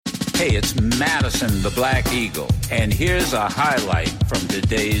Hey, it's Madison the Black Eagle, and here's a highlight from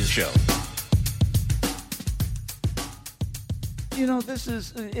today's show. You know, this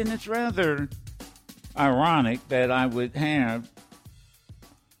is, and it's rather ironic that I would have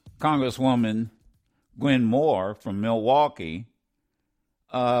Congresswoman Gwen Moore from Milwaukee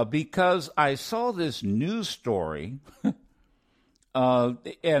because I saw this news story, and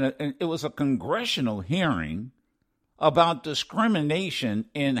it was a congressional hearing about discrimination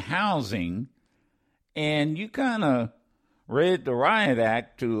in housing, and you kind of read the riot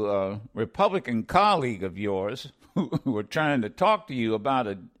act to a Republican colleague of yours who were trying to talk to you about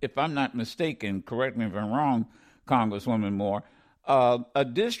if I'm not mistaken, correct me if I'm wrong, Congresswoman Moore, a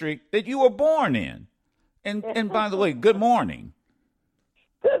district that you were born in. And by the way, good morning.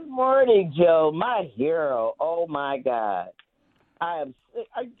 Good morning, Joe, my hero. Oh my God,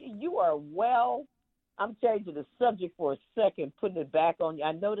 you are well. I'm changing the subject for a second, putting it back on you.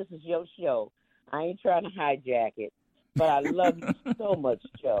 I know this is your show. I ain't trying to hijack it, but I love you so much,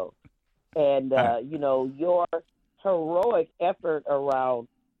 Joe. And, your heroic effort around,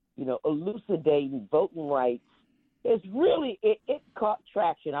 elucidating voting rights is really, it caught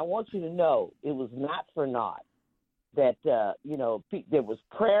traction. I want you to know it was not for naught that, there was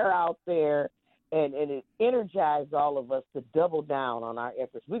prayer out there, and it energized all of us to double down on our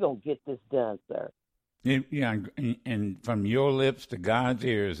efforts. We're going to get this done, sir. Yeah, and from your lips to God's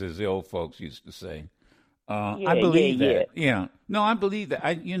ears, as the old folks used to say. I believe that. Yeah. No, I believe that.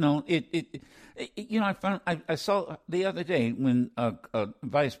 I saw the other day when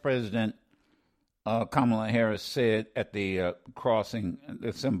Vice President Kamala Harris said at the crossing,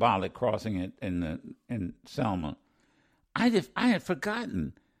 the symbolic crossing in Selma, I had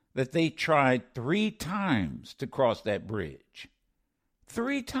forgotten that they tried 3 times to cross that bridge.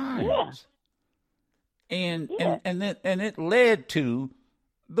 3 times. Yeah. And it led to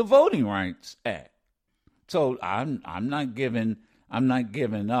the Voting Rights Act. So I'm not giving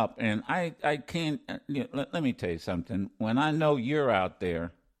up, and I can't. Let me tell you something. When I know you're out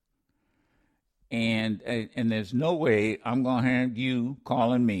there, and there's no way I'm gonna have you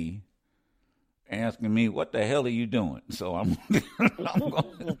calling me, asking me what the hell are you doing. So I'm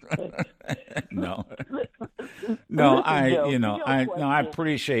going, no. I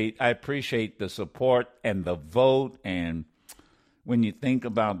appreciate the support and the vote, and when you think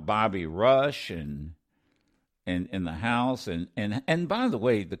about Bobby Rush and in the House, and by the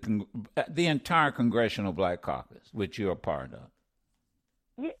way, the entire Congressional Black Caucus, which you're a part of.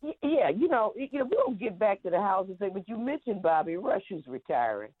 Yeah, we don't get back to the House and say, but you mentioned Bobby Rush, who's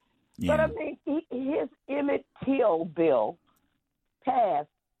retiring. Yeah. But I mean, his Emmett Till bill passed.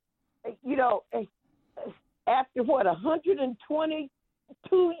 After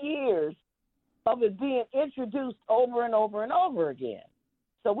 122 years of it being introduced over and over and over again.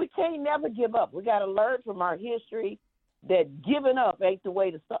 So we can't never give up. We got to learn from our history that giving up ain't the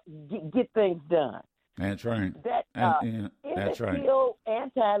way to get things done. That's right. That's right. Till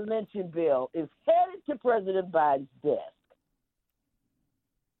anti-lynching bill is headed to President Biden's desk.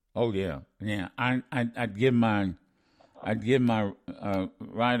 Oh yeah. I'd give my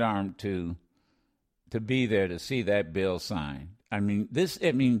right arm to be there to see that bill signed. I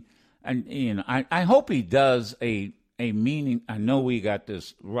hope he does a meaning. I know we got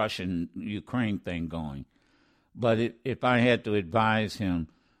this Russian-Ukraine thing going, but if I had to advise him,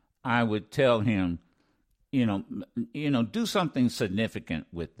 I would tell him, do something significant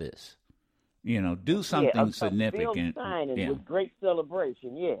with this. Do something significant. Bill signing with great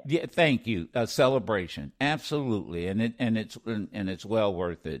celebration. Yeah. Yeah. Thank you. A celebration, absolutely, and it's well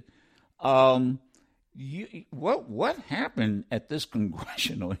worth it. What happened at this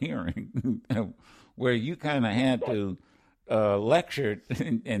congressional hearing where you kind of had to lecture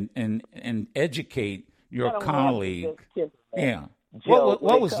and educate your colleague? Yeah. Joe,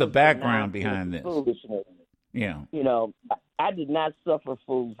 what was the background behind this? Foolishness. Yeah. I did not suffer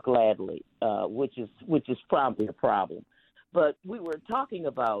fools gladly, which is probably a problem. But we were talking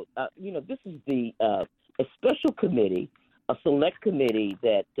about, this is a special committee, a select committee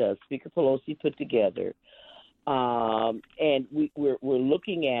that Speaker Pelosi put together, and we're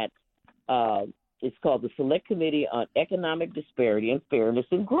looking at. It's called the Select Committee on Economic Disparity and Fairness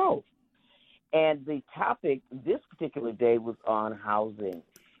and Growth, and the topic this particular day was on housing.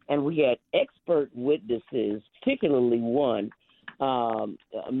 And we had expert witnesses, particularly one,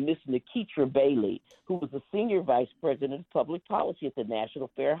 Miss Nikitra Bailey, who was the Senior Vice President of Public Policy at the National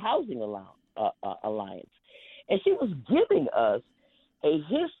Fair Housing Alliance. And she was giving us a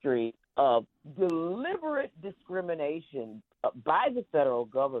history of deliberate discrimination by the federal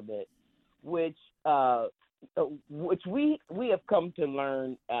government, which which we have come to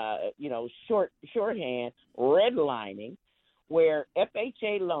learn, shorthand redlining, where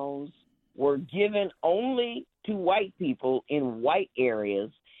FHA loans were given only to white people in white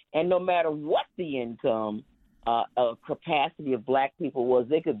areas, and no matter what the income capacity of black people was,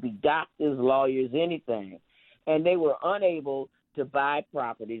 they could be doctors, lawyers, anything, and they were unable to buy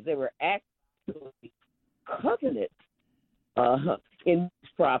properties. They were actually covenants in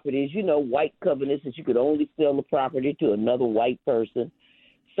these properties, white covenants that you could only sell the property to another white person.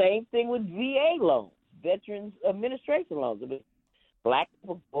 Same thing with VA loans, Veterans Administration loans. I mean, black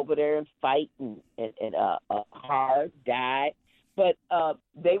people go over there and fight and hard, die, but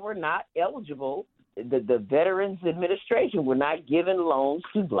they were not eligible. The Veterans Administration were not giving loans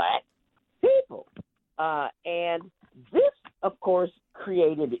to black people. And this, of course,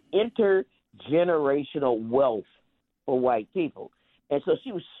 created intergenerational wealth for white people. And so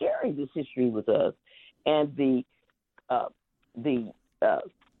she was sharing this history with us, and the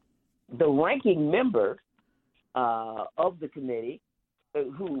ranking member of the committee,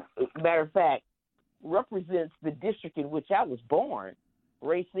 who, matter of fact, represents the district in which I was born,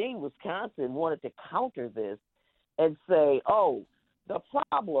 Racine, Wisconsin, wanted to counter this and say, "Oh, the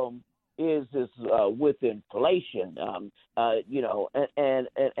problem is this with inflation," and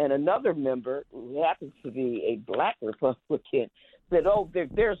another member who happens to be a black Republican said, "Oh,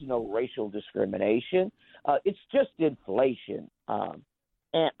 there's no racial discrimination. It's just inflation."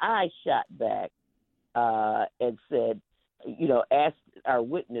 And I shot back and said, asked our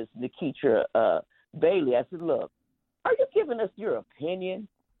witness, Nikitra Bailey, I said, "Look, are you giving us your opinion,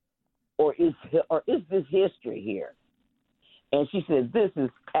 or is this history here?" And she said, "This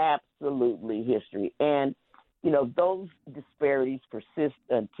is absolutely history." And, those disparities persist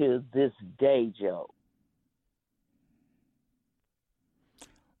until this day, Joe.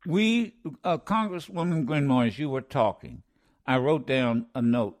 Congresswoman Grenmore, as you were talking, I wrote down a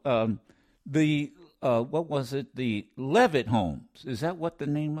note. What was it? The Levitt homes. Is that what the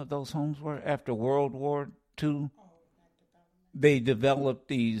name of those homes were after World War II? They developed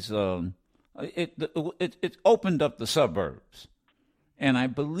these. It opened up the suburbs, and I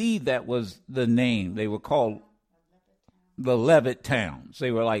believe that was the name. They were called the Levitt towns.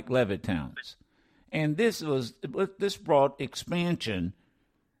 They were like Levitt towns, and this brought expansion.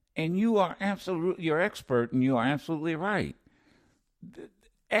 And you're expert, and you are absolutely right.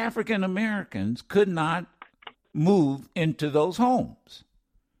 African Americans could not move into those homes.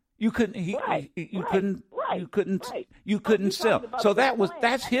 You couldn't. You couldn't sell. So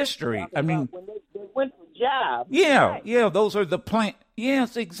that's history. I mean, when they went for jobs. Yeah. Those are the plan.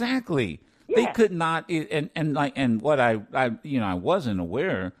 Yes, exactly. Yeah. They could not. And what I wasn't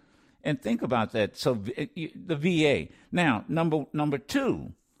aware. And think about that. So the VA now number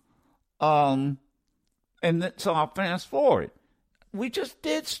two. So I'll fast forward. We just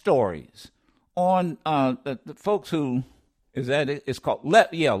did stories on the folks who it's called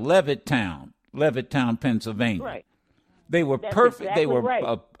Levittown, Pennsylvania. Right. They were That's perfect. Exactly they were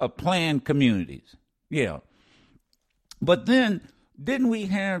right. Planned communities. Yeah. But then didn't we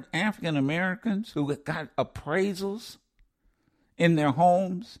have African Americans who got appraisals in their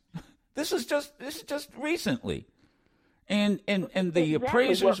homes? This is just recently. And the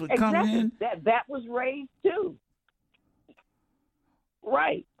appraisers would come in. That was raised too.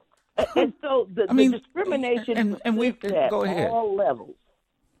 Right. And so the discrimination and we at go ahead. all levels.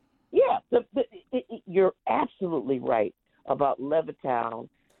 Yeah, you're absolutely right about Levittown.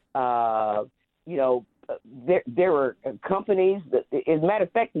 There were companies that, as a matter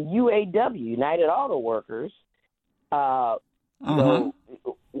of fact, the UAW, United Auto Workers,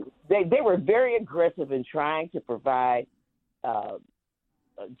 they were very aggressive in trying to provide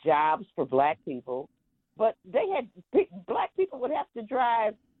jobs for black people, but black people would have to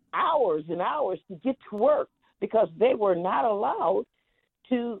drive hours and hours to get to work because they were not allowed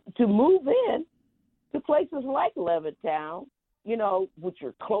to move in to places like Levittown, which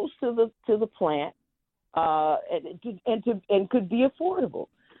are close to the plant, and could be affordable.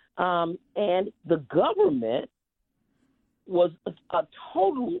 And the government was a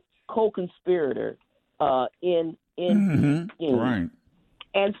total co-conspirator in right.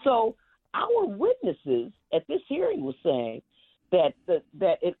 And so our witnesses at this hearing were saying that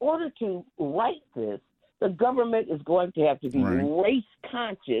in order to right this, the government is going to have to be race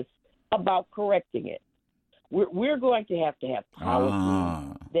conscious about correcting it. We're going to have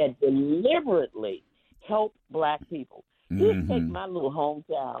policies that deliberately help black people. You take my little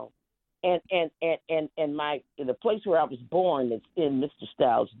hometown and the place where I was born is in Mr.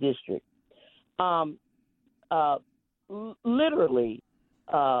 Stiles' district. Literally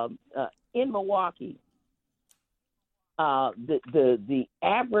in Milwaukee, the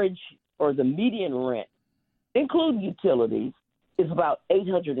average or the median rent, including utilities, is about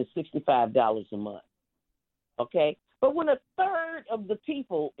 $865 a month. Okay, but when a third of the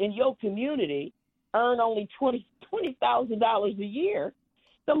people in your community earn only $20,000 a year,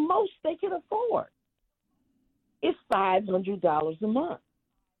 the most they can afford is $500 a month.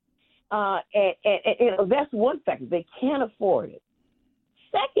 And that's one factor. They can't afford it.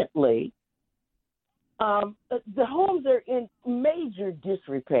 Secondly, the homes are in major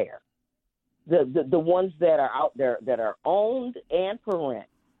disrepair. The ones that are out there that are owned and for rent.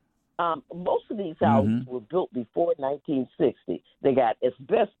 Most of these houses were built before 1960. They got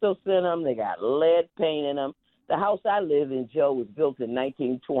asbestos in them. They got lead paint in them. The house I live in, Joe, was built in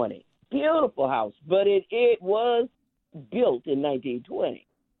 1920. Beautiful house, but it was built in 1920.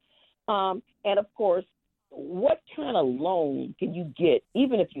 And, of course, what kind of loan can you get,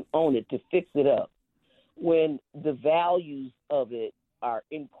 even if you own it, to fix it up when the values of it are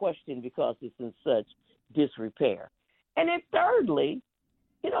in question because it's in such disrepair? And then thirdly,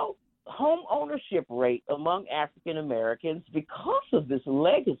 home ownership rate among African Americans, because of this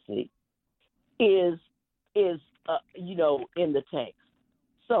legacy, is in the tanks.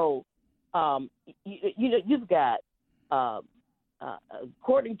 So you've got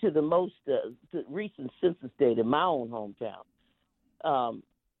according to the most recent census data in my own hometown,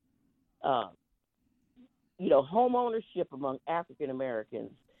 home ownership among African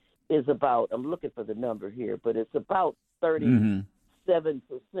Americans is about, I'm looking for the number here, but it's about 37%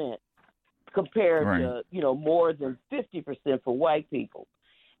 compared to, more than 50% for white people.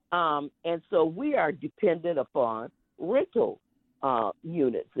 And so we are dependent upon rental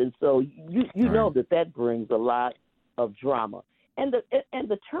units. And so you know that brings a lot of drama. And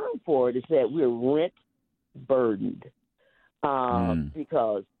the term for it is that we're rent burdened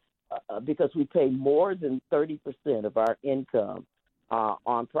because we pay more than 30% of our income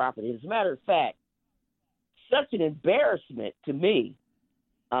on property. As a matter of fact, such an embarrassment to me.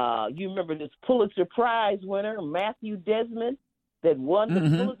 You remember this Pulitzer Prize winner, Matthew Desmond, that won the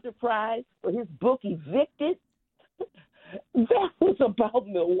Pulitzer Prize for his book Evicted? That was about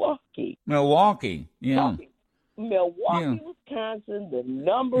Milwaukee. Milwaukee, yeah. Milwaukee, Wisconsin, the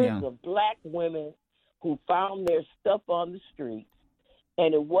numbers of black women who found their stuff on the streets,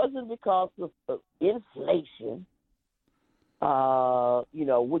 and it wasn't because of inflation,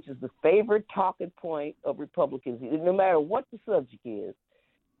 which is the favorite talking point of Republicans. No matter what the subject is,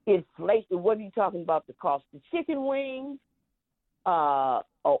 inflation. What are you talking about? The cost of chicken wings, or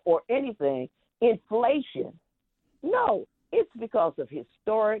anything? Inflation. No, it's because of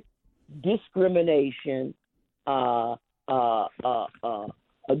historic discrimination, a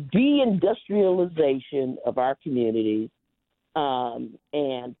deindustrialization of our communities, because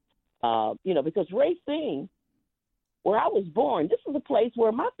Racine, where I was born, this is a place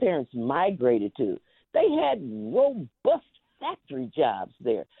where my parents migrated to. They had robust factory jobs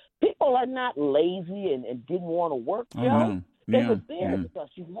there. People are not lazy and didn't want to work. They were there because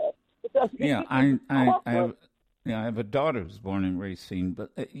you had. I have a daughter who's born in Racine,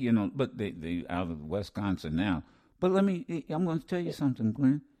 but they out of Wisconsin now. But I'm going to tell you something,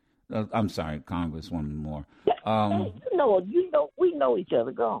 Glenn. I'm sorry, Congresswoman Moore. We know each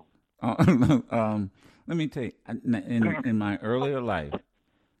other. Go on. Let me tell you, in my earlier life,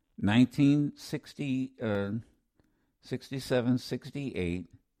 1960, 67, 68,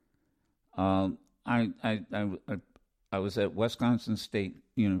 I was at Wisconsin State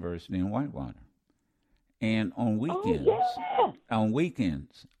University in Whitewater. And on weekends,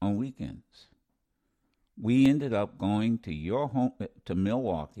 we ended up going to your home, to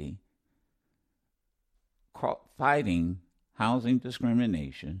Milwaukee, fighting housing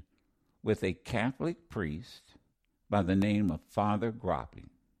discrimination with a Catholic priest by the name of Father Groppe.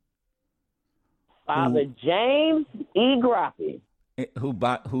 Father James E. Groppe.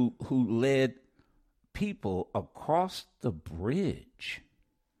 Who led people across the bridge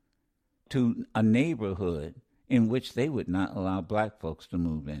to a neighborhood in which they would not allow black folks to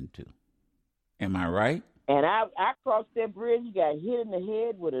move into. Am I right? And I crossed that bridge, got hit in the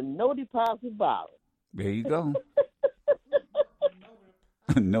head with a no deposit bottle. There you go.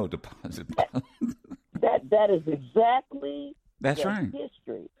 No deposit bottle. That is exactly that's right.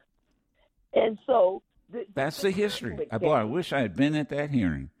 History. And so that's the history. I wish I had been at that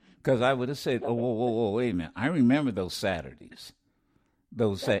hearing, because I would have said, "Oh, whoa, wait a minute! I remember those Saturdays,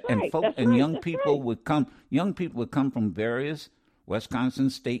 young people would come. Young people would come from various Wisconsin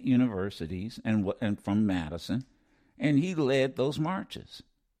State universities and from Madison, and he led those marches,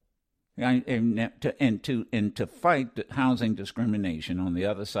 to fight housing discrimination on the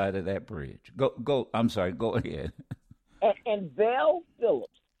other side of that bridge. Go. I'm sorry. Go ahead. And Val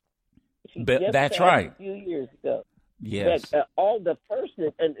Phillips, she just That's passed right. a few years ago. Yes. That all the first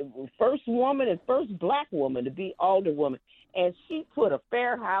woman and first black woman to be alderwoman, and she put a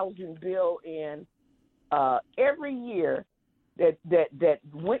fair housing bill in every year that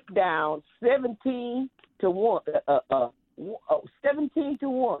went down 17 to 1. 17 to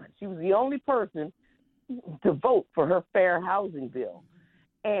 1. She was the only person to vote for her fair housing bill,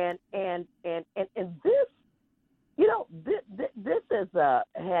 and this, this has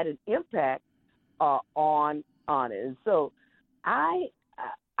had an impact on it. And so I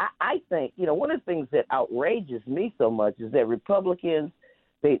think, one of the things that outrages me so much is that Republicans,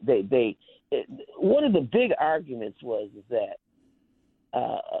 one of the big arguments is that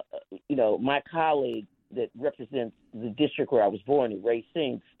my colleague that represents the district where I was born in,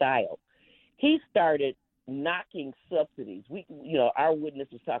 Racine Style, he started knocking subsidies. Our witness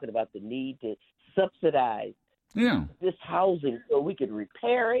was talking about the need to subsidize this housing so we could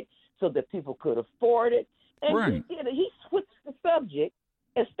repair it, so that people could afford it. And right. he switched the subject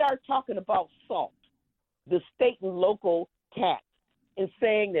and started talking about SALT, the state and local tax, and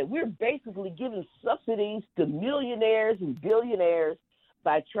saying that we're basically giving subsidies to millionaires and billionaires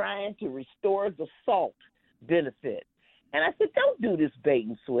by trying to restore the SALT benefit. And I said, don't do this bait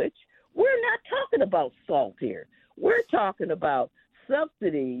and switch. We're not talking about SALT here. We're talking about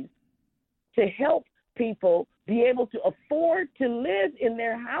subsidies to help people be able to afford to live in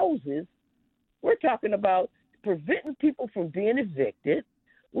their houses. We're talking about preventing people from being evicted.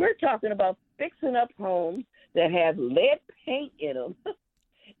 We're talking about fixing up homes that have lead paint in them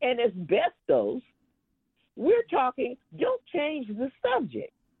and asbestos. We're talking, don't change the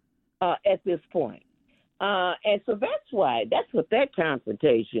subject at this point. And so that's what that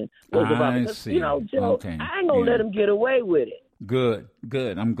confrontation was about. Because, see. Joe, okay. I ain't going to let him get away with it. Good.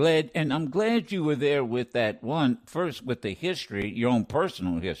 I'm glad you were there with that one. First, with the history, your own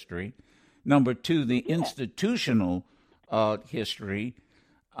personal history. Number two, the institutional history.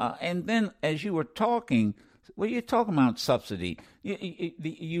 And then as you were talking, you're talking about subsidy.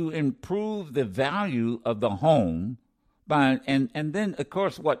 You improve the value of the home and then, of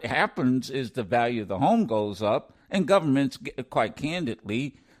course, what happens is the value of the home goes up, and governments, quite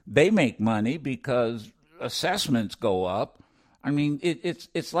candidly, they make money because assessments go up. I mean,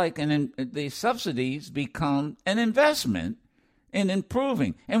 it's like the subsidies become an investment in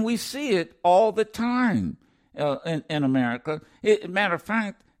improving, and we see it all the time in America. Matter of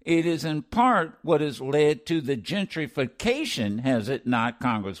fact, it is in part what has led to the gentrification, has it not,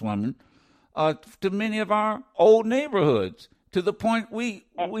 Congresswoman, to many of our old neighborhoods, to the point we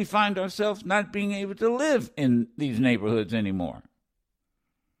find ourselves not being able to live in these neighborhoods anymore.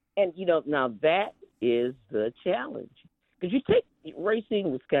 And, now that is the challenge. Because you take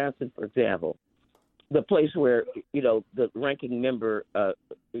Racine, Wisconsin, for example, the place where, the ranking member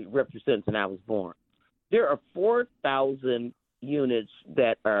represents and I was born. There are 4,000 units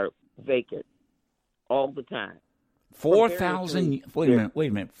that are vacant all the time. 4,000. Wait a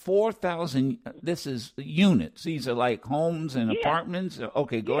minute. 4,000. This is units. These are like homes and apartments.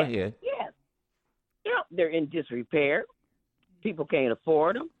 Okay, go ahead. Yes. They're in disrepair. People can't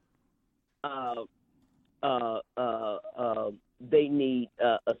afford them. They need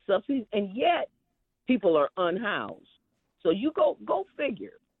a subsidy, and yet people are unhoused. So you go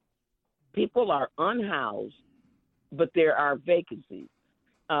figure. People are unhoused, but there are vacancies,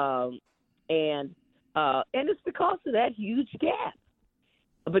 and it's because of that huge gap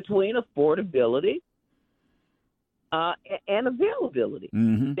between affordability and availability.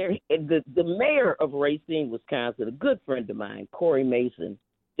 Mm-hmm. The mayor of Racine, Wisconsin, a good friend of mine, Corey Mason,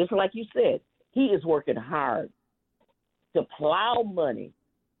 just like you said, he is working hard to plow money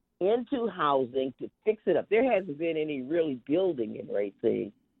into housing to fix it up. There hasn't been any really building in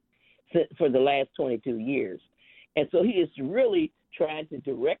Racine for the last 22 years. And so he is really trying to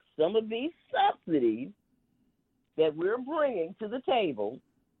direct some of these subsidies that we're bringing to the table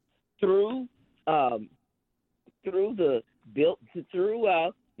through the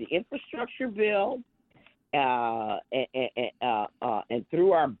infrastructure bill and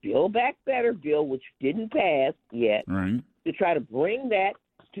through our Build Back Better bill, which didn't pass yet, right, to try to bring that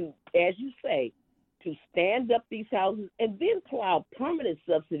to, as you say, to stand up these houses and then plow permanent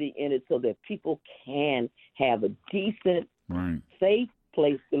subsidy in it so that people can have a decent, right, safe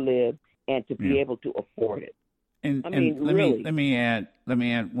place to live and to be able to afford it. And let me add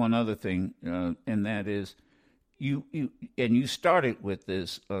one other thing, and that is, you started with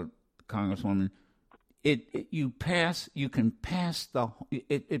this, Congresswoman. It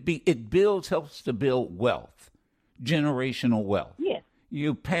helps to build wealth, generational wealth. Yes.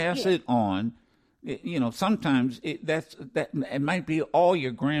 You pass it on, sometimes it might be all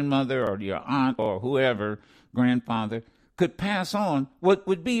your grandmother or your aunt or whoever, grandfather, could pass on what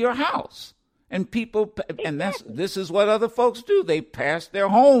would be your house. And people, and this is what other folks do. They pass their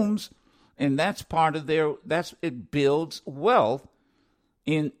homes, and that's part of it builds wealth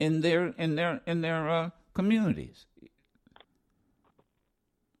in their communities.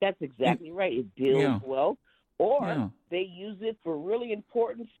 That's exactly right. It builds wealth, or they use it for really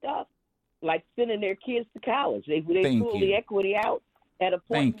important stuff, like sending their kids to college. They pull the equity out at a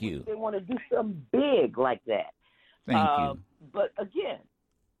point where they want to do something big like that. Thank you. But again,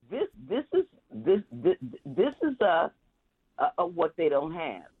 this is what they don't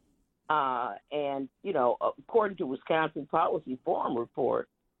have. And according to Wisconsin Policy Forum report,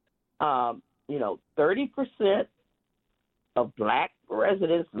 30% of Black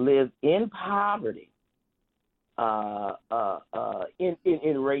residents live in poverty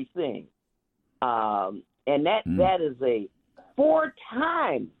in Racine, and that is a 4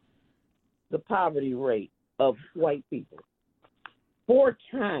 times the poverty rate of white people. 4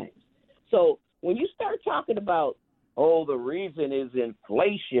 times. So when you start talking about, the reason is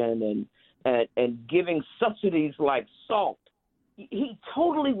inflation and giving subsidies like salt, he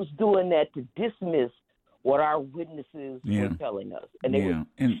totally was doing that to dismiss what our witnesses were telling us. And they were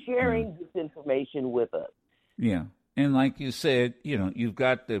sharing this information with us. Yeah. And like you said, you've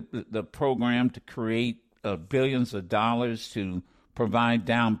got the program to create billions of dollars to provide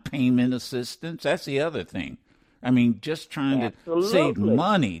down payment assistance. That's the other thing. I mean, just trying to save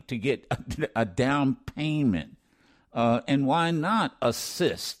money to get a down payment. And why not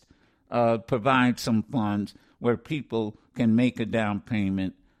provide some funds where people can make a down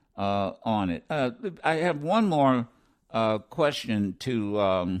payment on it? I have one more question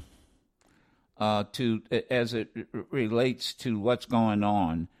to as it relates to what's going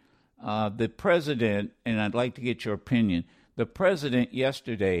on. The president, and I'd like to get your opinion. The president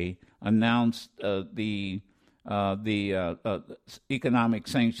yesterday announced the economic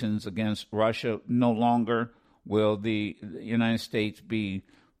sanctions against Russia. No longer will the United States be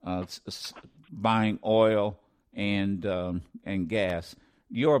buying oil and gas.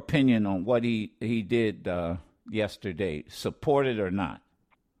 Your opinion on what he did yesterday, support it or not?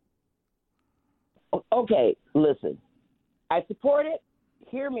 Okay, listen. I support it.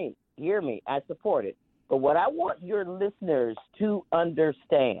 Hear me. I support it. But what I want your listeners to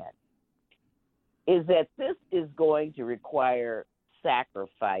understand is that this is going to require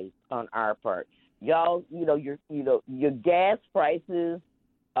sacrifice on our part. Y'all, your gas prices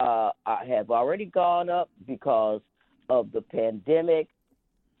have already gone up because of the pandemic,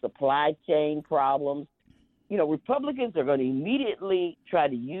 supply chain problems. Republicans are going to immediately try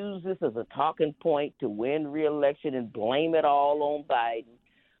to use this as a talking point to win re-election and blame it all on Biden.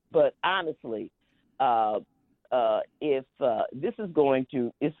 But honestly, if this is it's going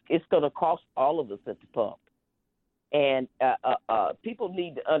to cost all of us at the pump. And people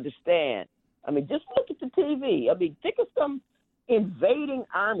need to understand. I mean, just look at the TV. I mean, think of some invading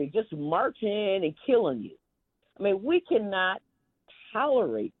army just marching in and killing you. I mean, we cannot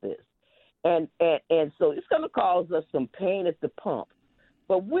tolerate this. And so it's going to cause us some pain at the pump.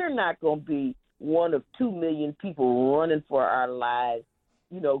 But we're not going to be one of 2 million people running for our lives,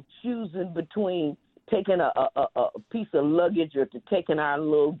 choosing between taking a piece of luggage or to taking our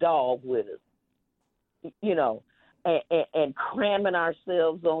little dog with us, and cramming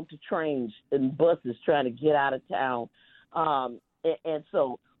ourselves onto trains and buses trying to get out of town. And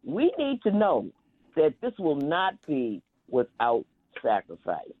so we need to know that this will not be without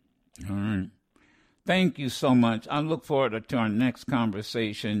sacrifice. All right. Thank you so much. I look forward to our next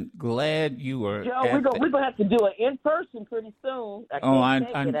conversation. Glad you were. Joe, we're gonna have to do it in person pretty soon. I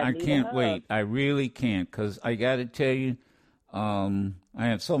can't wait. I really can't, because I got to tell you, I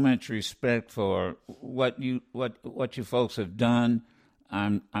have so much respect for what you folks have done.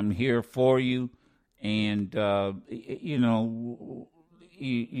 I'm here for you, and I'm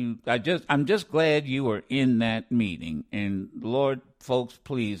just glad you were in that meeting. And Lord, folks,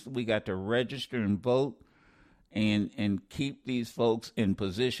 please, we got to register and vote and keep these folks in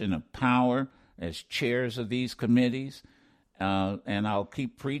position of power as chairs of these committees. And I'll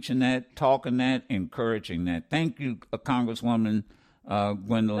keep preaching that, talking that, encouraging that. Thank you, Congresswoman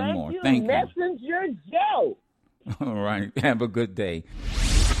Gwendolyn Moore. Thank you. Messenger Joe. All right. Have a good day.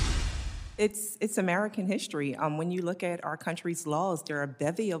 It's American history. When you look at our country's laws, there are a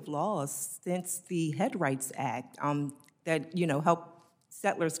bevy of laws since the Head Rights Act that help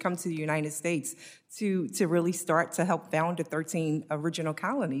settlers come to the United States to really start to help found the 13 original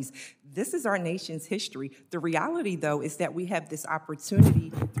colonies. This is our nation's history. The reality, though, is that we have this opportunity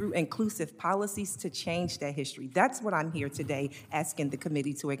through inclusive policies to change that history. That's what I'm here today asking the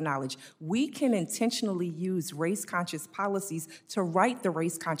committee to acknowledge. We can intentionally use race-conscious policies to right the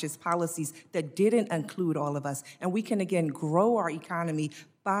race-conscious policies that didn't include all of us. And we can, again, grow our economy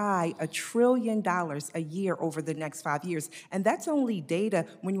by $1 trillion a year over the next 5 years. And that's only data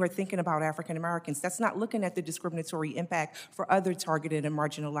when you are thinking about African Americans. That's not looking at the discriminatory impact for other targeted and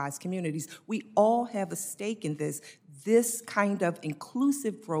marginalized communities. We all have a stake in this. This kind of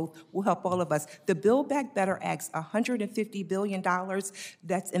inclusive growth will help all of us. The Build Back Better Act's $150 billion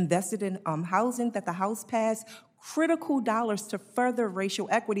that's invested in housing that the House passed, critical dollars to further racial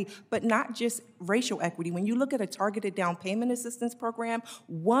equity, but not just racial equity. When you look at a targeted down payment assistance program,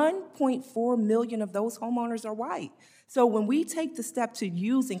 1.4 million of those homeowners are white. So when we take the step to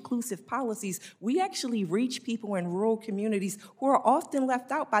use inclusive policies, we actually reach people in rural communities who are often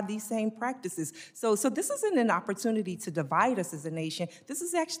left out by these same practices. So this isn't an opportunity to divide us as a nation. This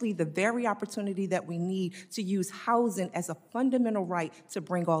is actually the very opportunity that we need to use housing as a fundamental right to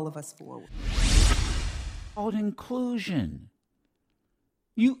bring all of us forward. Called inclusion.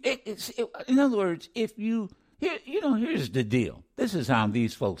 In other words, if here's the deal. This is how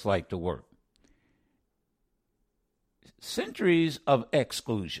these folks like to work. Centuries of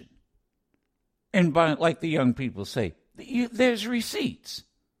exclusion. And like the young people say, there's receipts.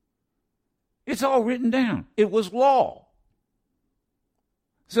 It's all written down. It was law.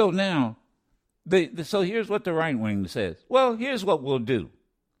 So now, so here's what the right wing says. Well, here's what we'll do.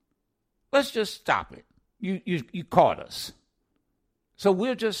 Let's just stop it. You caught us. So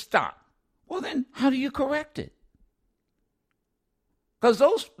we'll just stop. Well, then how do you correct it? Because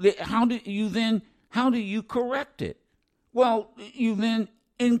how do you correct it? Well, you then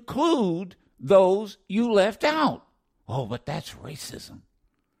include those you left out. Oh, but that's racism.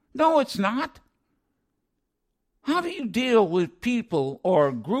 No, it's not. How do you deal with people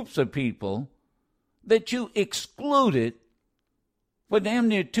or groups of people that you excluded for damn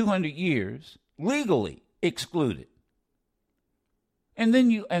near 200 years, legally excluded? And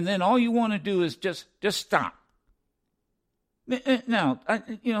then all you want to do is just stop. Now,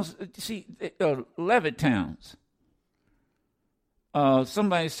 see, Levittowns.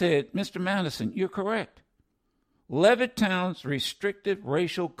 Somebody said, Mr. Madison, you're correct. Levittowns restrictive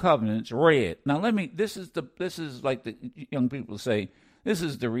racial covenants read. Now this is like the young people say, this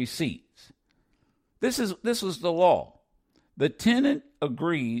is the receipts. This was the law. The tenant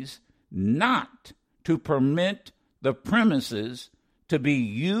agrees not to permit the premises to be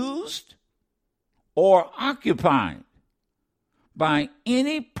used or occupied by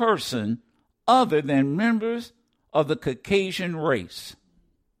any person other than members of the Caucasian race.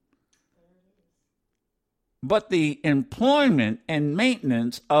 But the employment and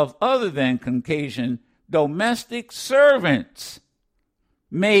maintenance of other than Caucasian domestic servants,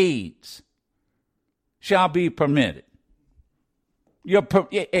 maids, shall be permitted. Do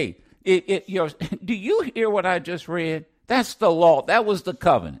you hear what I just read? That's the law. That was the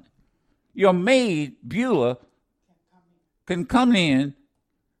covenant. Your maid, Beulah, can come in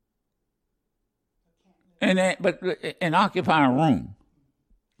and occupy a room.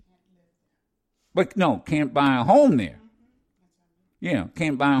 But no, can't buy a home there. Yeah,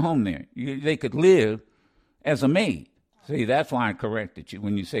 can't buy a home there. They could live as a maid. See, that's why I corrected you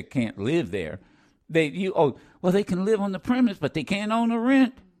when you said can't live there. They can live on the premise, but they can't own a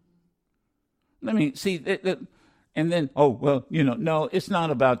rent. Let me see. And then, no, it's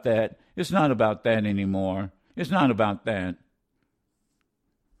not about that. It's not about that anymore. It's not about that.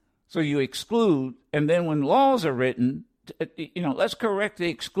 So you exclude, and then when laws are written, let's correct the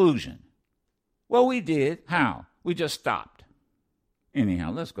exclusion. Well, we did. How? We just stopped.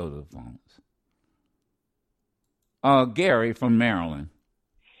 Anyhow, let's go to the phones. Gary from Maryland.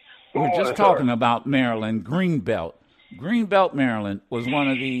 We're just talking about Maryland, Greenbelt. Greenbelt, Maryland was one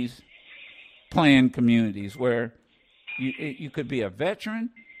of these planned communities where you could be a veteran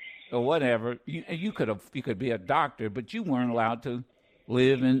or whatever. You could be a doctor, but you weren't allowed to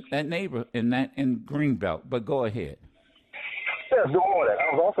live in that neighborhood in Greenbelt. But go ahead. Yes, good morning.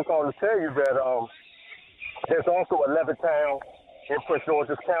 I was also calling to tell you that there's also a Levittown in Prince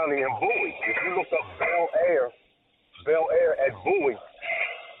George's County in Bowie. If you look up Bel Air at Bowie,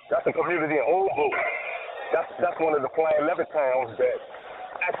 that's a community in Old Bowie. That's one of the planned Levittowns that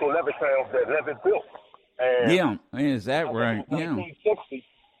Levitt built. And is that right? 1960,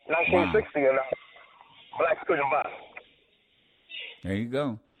 and blacks couldn't buy. There you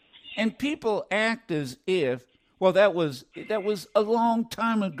go. And people act as if Well, that was a long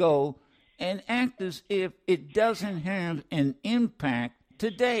time ago, and act as if it doesn't have an impact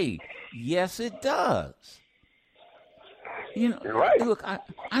today. Yes, it does. You know, You're right. look, I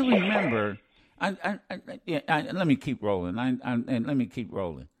remember. Let me keep rolling. And let me keep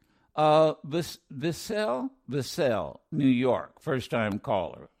rolling. Vissel, New York, first time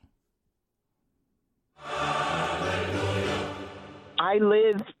caller. I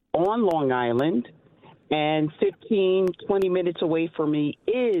live on Long Island, and 15, 20 minutes away from me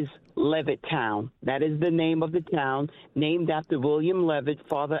is Levittown. That is the name of the town, named after William Levitt,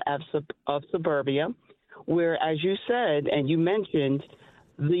 father of suburbia, where, as you said and you mentioned,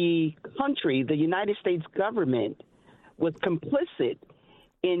 the country, the United States government, was complicit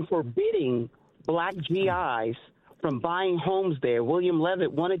in forbidding black GIs from buying homes there. William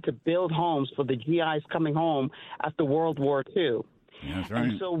Levitt wanted to build homes for the GIs coming home after World War II. That's right.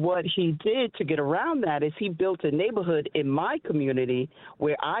 And so what he did to get around that is he built a neighborhood in my community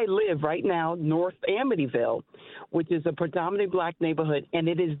where I live right now, North Amityville, which is a predominantly black neighborhood, and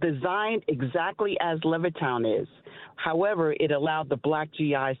it is designed exactly as Levittown is. However, it allowed the black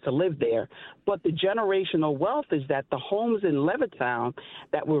GIs to live there. But the generational wealth is that the homes in Levittown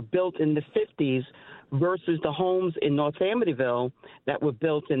that were built in the 50s versus the homes in North Amityville that were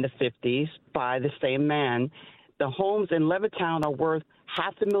built in the 50s by the same man, the homes in Levittown are worth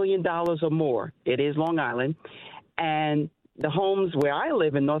 $500,000 or more. It is Long Island. And the homes where I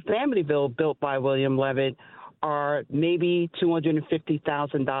live in North Amityville, built by William Levitt, are maybe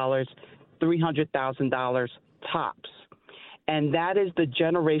 $250,000, $300,000 tops. And that is the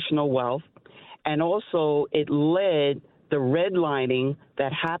generational wealth. And also it led the redlining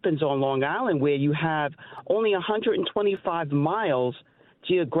that happens on Long Island, where you have only 125 miles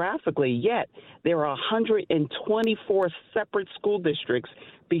geographically, yet there are 124 separate school districts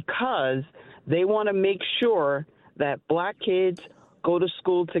because they want to make sure that black kids go to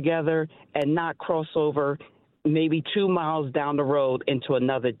school together and not cross over maybe 2 miles down the road into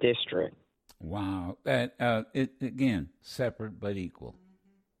another district. Wow. That it again, separate but equal.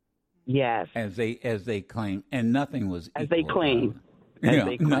 Yes. As they claim, and nothing was As equal they claim. about it. As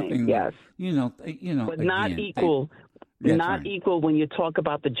they claim, yes. But But not again, equal. That's Not right. equal when you talk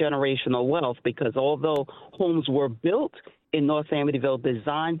about the generational wealth, because although homes were built in North Amityville,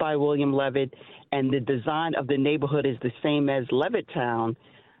 designed by William Levitt, and the design of the neighborhood is the same as Levittown,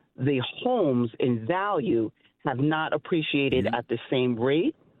 the homes in value have not appreciated at the same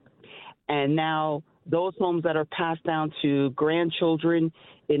rate. And now those homes that are passed down to grandchildren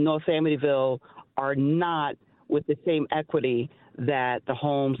in North Amityville are not with the same equity that the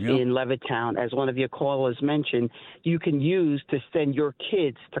homes in Levittown, as one of your callers mentioned, you can use to send your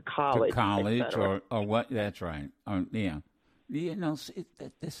kids to college. or what? That's right. Yeah. See,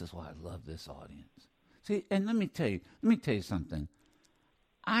 this is why I love this audience. See, and let me tell you something.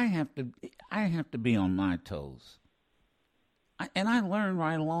 I have to be on my toes. And I learn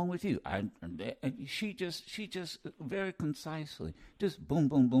right along with you. She just very concisely, just boom,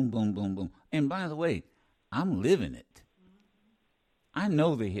 boom, boom, boom, boom, boom. And by the way, I'm living it. I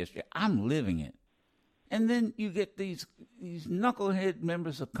know the history. I'm living it. And then you get these knucklehead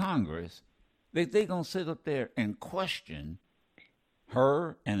members of Congress that they gonna sit up there and question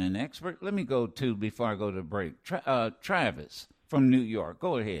her and an expert. Let me go to, before I go to break, Travis from New York.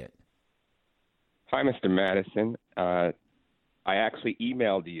 Go ahead. Hi, Mr. Madison. I actually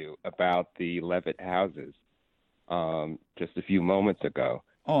emailed you about the Levitt houses just a few moments ago.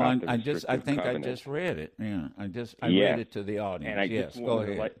 Oh, I think covenant. I just read it. Yeah, I Yes. read it to the audience. And I yes, just go wanted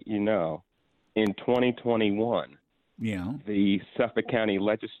ahead. to let you know, in 2021, the Suffolk County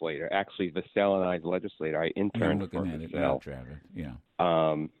legislator, actually Vissel and I's legislator, I I'm interned looking for at it Vissel. now, Travis. Yeah.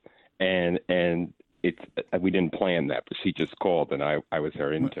 And it's we didn't plan that, but she just called, and I was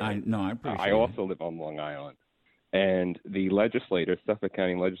her intern. I appreciate I also live on Long Island. And the legislator, Suffolk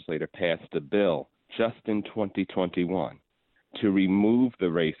County legislator, passed a bill just in 2021 to remove the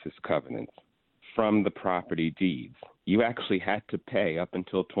racist covenants from the property deeds. You actually had to pay, up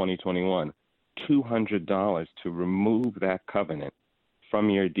until 2021, $200 to remove that covenant from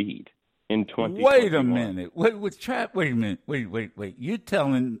your deed in 2021. Wait a minute. Wait a minute. Wait. You're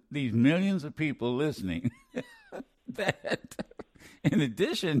telling these millions of people listening that in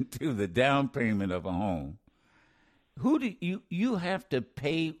addition to the down payment of a home, who do you have to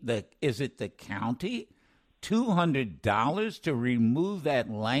pay is it the county $200 to remove that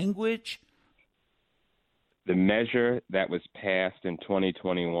language? The measure that was passed in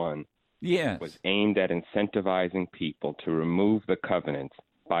 2021 was aimed at incentivizing people to remove the covenants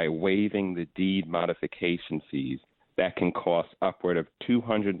by waiving the deed modification fees that can cost upward of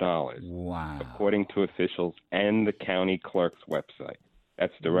 $200. Wow. According to officials and the county clerk's website.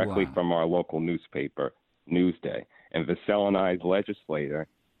 That's directly from our local newspaper, Newsday. And Vassell and I's legislator,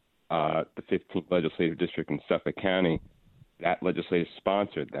 the 15th legislative district in Suffolk County, that legislator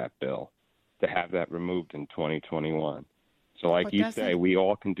sponsored that bill to have that removed in 2021. So like But you say, we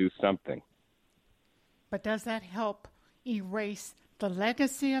all can do something. But does that help erase the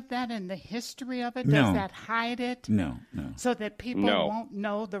legacy of that and the history of it? No. Does that hide it? No. So that people won't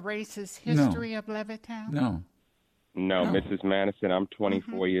know the racist history of Levittown? No, Mrs. Madison, I'm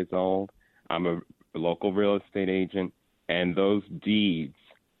 24 years old. I'm a local real estate agent, and those deeds,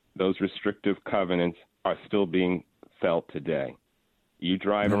 those restrictive covenants are still being felt today. You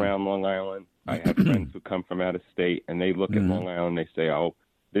drive around Long Island. I have friends who come from out of state, and they look at Long Island and they say, oh,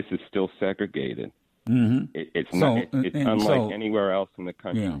 this is still segregated. It's unlike anywhere else in the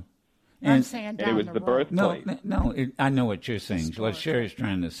country. Yeah. I'm saying down it was the birthplace. I know what you're saying. Historic. What Sherry's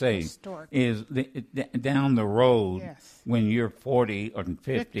trying to say Historic. is down the road, Yes. when you're 40 or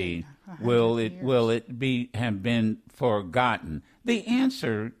 50, will it have been forgotten? The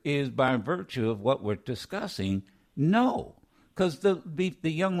answer is, by virtue of what we're discussing, no, because the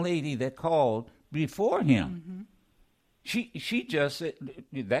young lady that called before him, she just said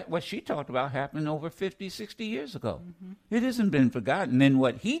that what she talked about happened over 50, 60 years ago. It hasn't been forgotten. And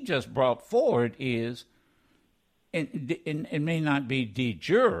what he just brought forward is, and it may not be de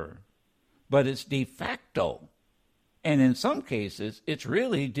jure, but it's de facto. And in some cases, it's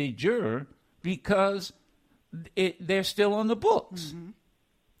really de jure because they're still on the books.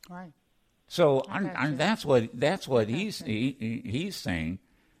 Right. So that's what he's saying.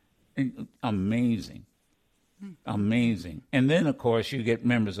 Amazing. Amazing. And then, of course, you get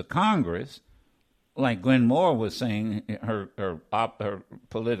members of Congress, like Glenn Moore was saying, her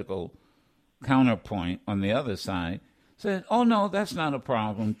political counterpoint on the other side, said, oh, no, that's not a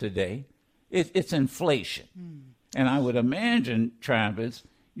problem today. It's inflation. And I would imagine, Travis,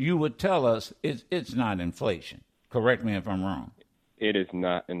 you would tell us it's not inflation. Correct me if I'm wrong. It is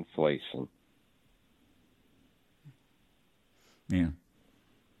not inflation. Yeah.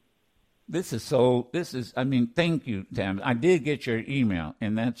 Thank you, Tam. I did get your email,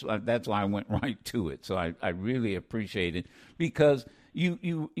 and that's why I went right to it. So I really appreciate it, because he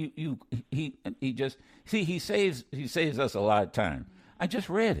saves us a lot of time. I just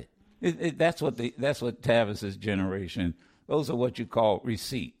read it. That's what Tavis's generation. Those are what you call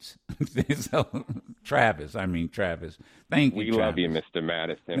receipts. So, Travis. Thank you. We Travis. love you, Mr.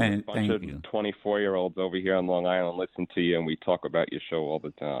 Madison. A bunch of 24-year-olds over here on Long Island listen to you, and we talk about your show all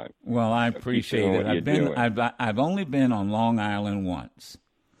the time. Well, I appreciate it. I've only been on Long Island once,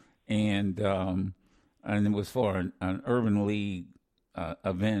 and it was for an Urban League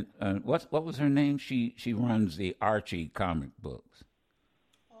event. What was her name? She runs the Archie comic books.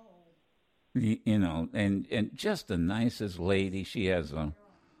 And just the nicest lady. She has a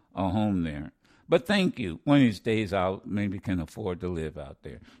home there. But thank you. One of these days I'll maybe can afford to live out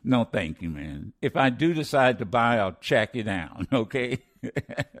there. No, thank you, man. If I do decide to buy, I'll check it out, okay?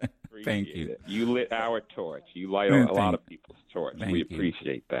 Thank you. It. You lit our torch. You light a lot of people's torch. We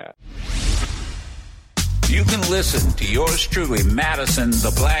appreciate that. You can listen to yours truly, Madison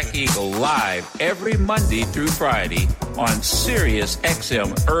the Black Eagle, live every Monday through Friday on Sirius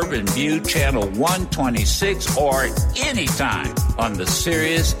XM Urban View Channel 126 or anytime on the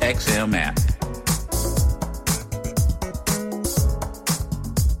Sirius XM app.